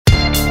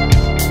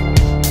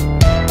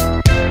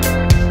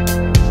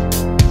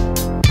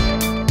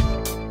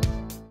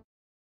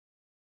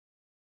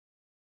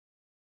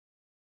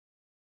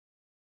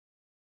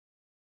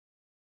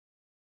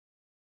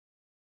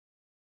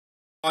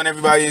On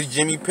everybody, it's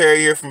Jimmy Perry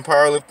here from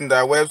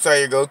Powerlifting.website,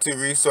 your go-to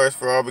resource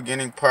for all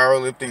beginning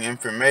powerlifting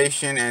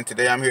information. And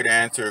today I'm here to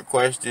answer a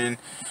question,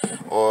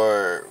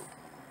 or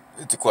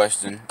it's a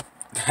question.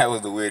 That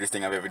was the weirdest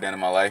thing I've ever done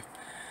in my life.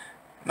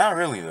 Not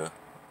really though.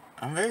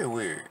 I'm very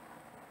weird.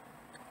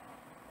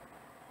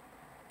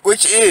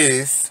 Which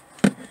is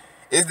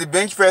the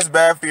bench press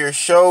bad for your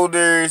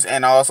shoulders?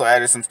 And I also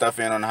added some stuff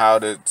in on how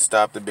to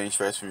stop the bench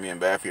press from being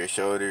bad for your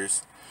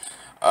shoulders.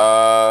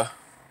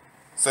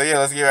 So yeah,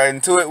 let's get right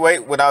into it.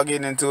 Wait, without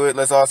getting into it,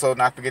 let's also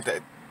not forget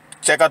to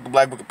check out the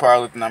Black Book of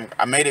Powerlifting.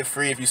 I made it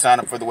free if you sign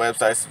up for the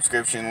website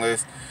subscription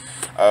list,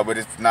 but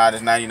it's not.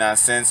 It's 99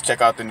 cents.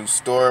 Check out the new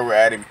store. We're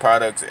adding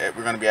products.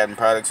 We're going to be adding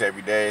products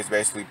every day. It's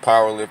basically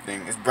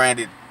powerlifting. It's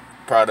branded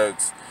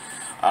products.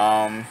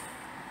 Follow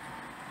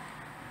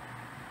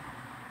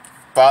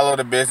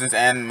the business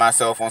and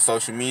myself on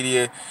social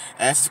media,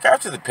 and subscribe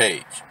to the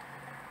page.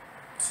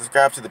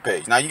 Subscribe to the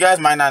page. Now, you guys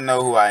might not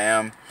know who I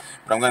am,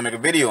 but I'm going to make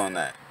a video on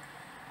that.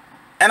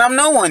 And I'm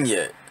no one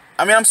yet.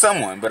 I mean, I'm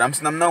someone, but I'm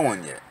no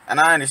one yet. And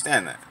I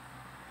understand that.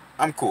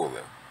 I'm cool,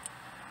 though.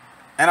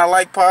 And I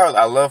love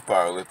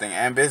powerlifting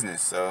and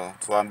business, so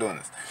that's why I'm doing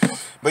this.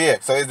 But yeah,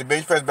 so is the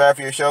bench press bad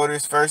for your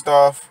shoulders? First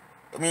off,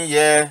 I mean,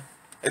 yeah.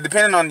 It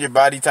depending on your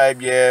body type,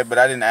 yeah, but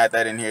I didn't add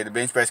that in here. The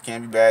bench press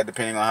can be bad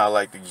depending on how,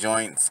 like, the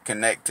joints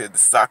connect to the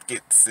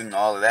sockets and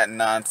all of that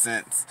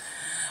nonsense.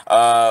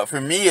 For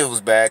me, it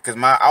was bad because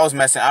I was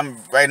messing.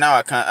 Right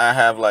now. I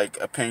have like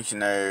a pinched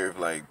nerve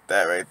like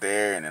that right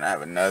there, and then I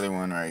have another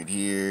one right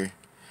here.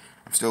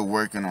 I'm still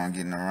working on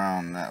getting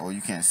around that. Well,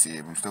 you can't see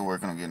it, but I'm still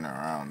working on getting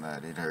around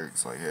that. It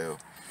hurts like hell.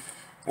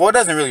 Well, it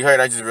doesn't really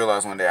hurt. I just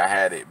realized one day I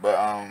had it, but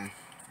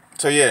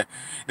so yeah,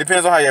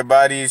 depends on how your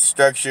body is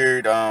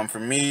structured. For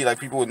me, like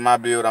people with my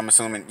build, I'm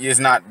assuming it's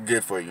not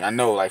good for you. I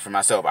know, like for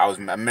myself,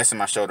 I'm messing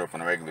my shoulder up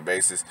on a regular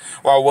basis.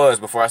 Well, I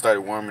was before I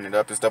started warming it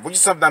up and stuff, which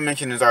is something I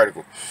mentioned in this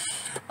article.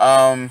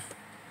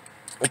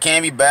 It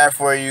can be bad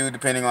for you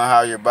depending on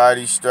how your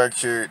body's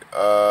structured.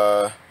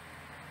 For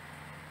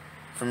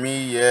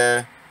me,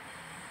 yeah.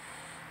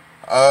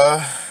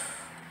 Yeah,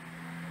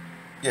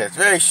 it's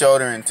very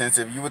shoulder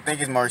intensive. You would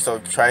think it's more so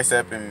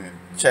tricep and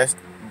chest,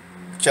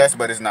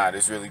 but it's not.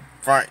 It's really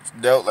front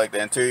delt, like the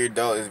anterior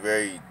delt is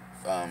very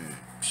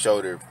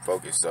shoulder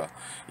focused. So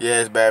yeah,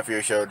 it's bad for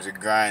your shoulders. It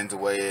grinds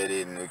away at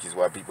it, and which is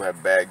why people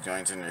have back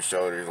joints in their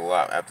shoulders a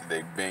lot after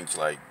they bench.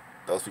 Like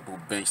those people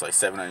who bench like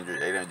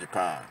 700, 800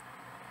 pounds.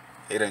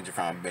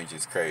 800-pound bench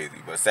is crazy,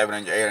 but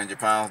 700, 800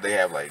 pounds,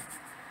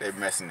 they're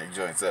messing their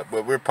joints up.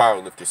 But we're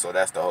powerlifters, so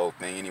that's the whole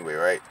thing anyway,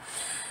 right?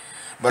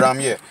 But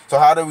yeah. So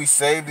how do we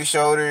save the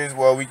shoulders?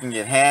 Well, we can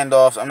get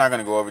handoffs. I'm not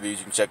gonna go over these.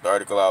 You can check the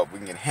article out. We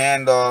can get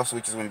handoffs,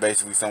 which is when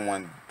basically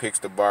someone picks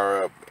the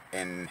bar up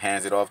and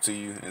hands it off to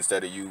you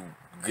instead of you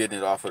getting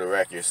it off of the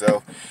rack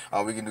yourself.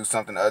 We can do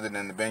something other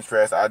than the bench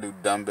press. I do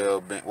dumbbell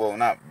bench. Well,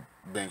 not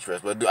bench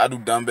press, but I do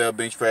dumbbell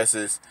bench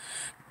presses.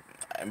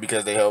 And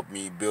because they help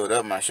me build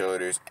up my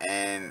shoulders,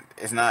 and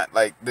it's not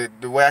like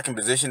the way I can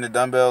position the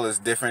dumbbell is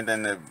different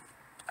than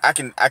I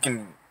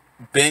can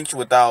bench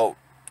without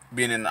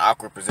being in an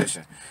awkward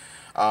position.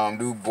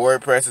 Do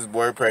board presses.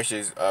 Board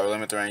presses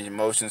limit the range of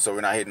motion, so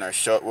we're not hitting our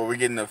shoulder. Well, we're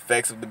getting the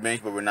effects of the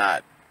bench, but we're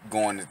not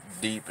going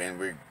deep, and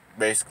we're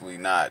basically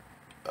not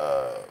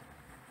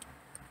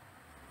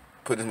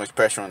putting as much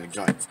pressure on the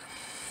joints.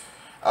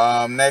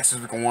 Next is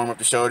we can warm up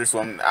the shoulders. So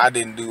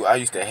I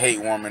used to hate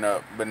warming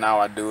up, but now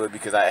I do it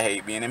because I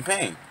hate being in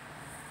pain.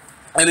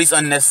 At least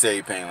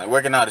unnecessary pain. Like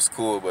working out is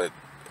cool, but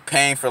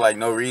pain for like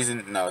no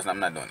reason, no, I'm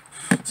not doing it.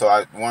 So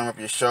I warm up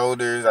your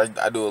shoulders.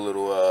 I do a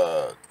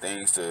little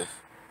things to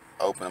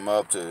open them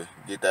up to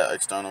get that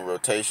external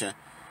rotation.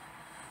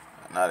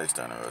 Not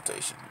external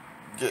rotation.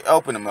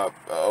 Open them up.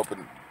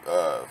 Open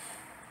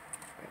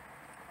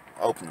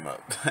them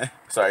up.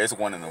 Sorry, it's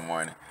 1 in the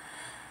morning.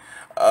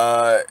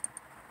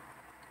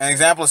 An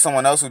example of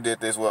someone else who did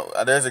this, well,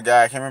 there's a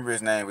guy, I can't remember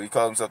his name, but he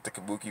calls himself the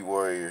Kabuki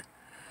Warrior.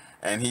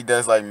 And he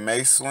does like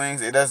mace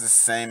swings. It does the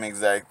same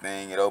exact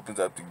thing. It opens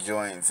up the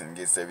joints and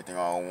gets everything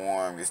all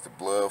warm, gets the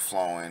blood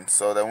flowing,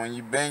 so that when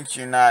you bench,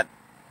 you're not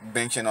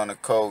benching on a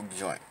cold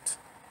joint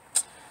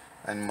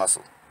and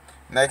muscle.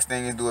 Next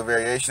thing is do a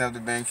variation of the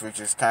bench, which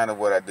is kind of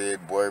what I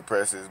did, board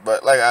presses.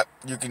 But like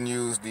you can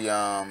use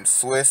the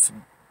Swiss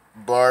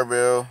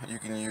barbell. You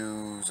can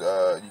use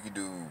you can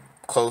do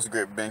close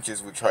grip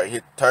benches, which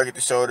target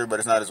the shoulder, but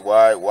it's not as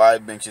wide.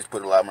 Wide benches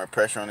put a lot more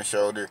pressure on the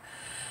shoulder.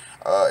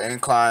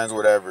 Inclines,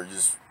 whatever,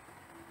 just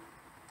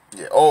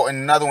yeah. Oh, and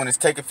another one is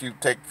take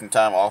some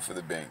time off of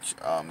the bench.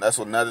 That's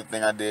another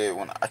thing I did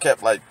when I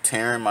kept like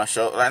tearing my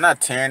shoulder, like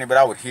not tearing it, but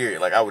I would hear it.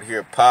 Like I would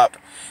hear it pop,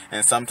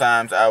 and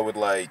sometimes I would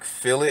like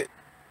feel it.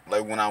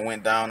 Like when I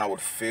went down, I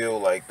would feel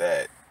like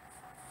that.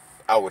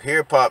 I would hear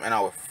it pop, and I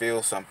would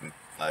feel something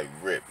like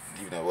rip,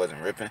 even though it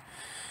wasn't ripping.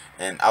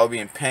 And I would be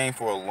in pain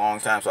for a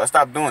long time, so I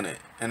stopped doing it.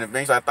 And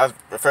eventually, at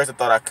first I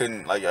thought I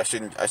couldn't, like I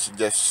should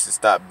just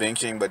stop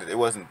benching, but it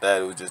wasn't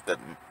that. It was just that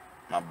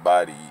my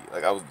body,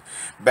 like I was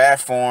bad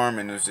form,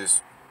 and it was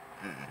just.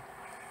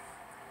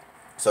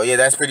 So yeah,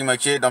 that's pretty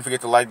much it. Don't forget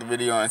to like the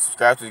video and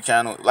subscribe to the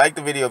channel. Like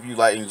the video if you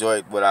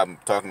enjoyed what I'm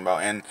talking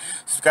about, and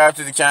subscribe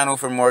to the channel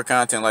for more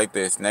content like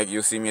this. Next,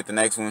 you'll see me at the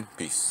next one.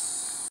 Peace.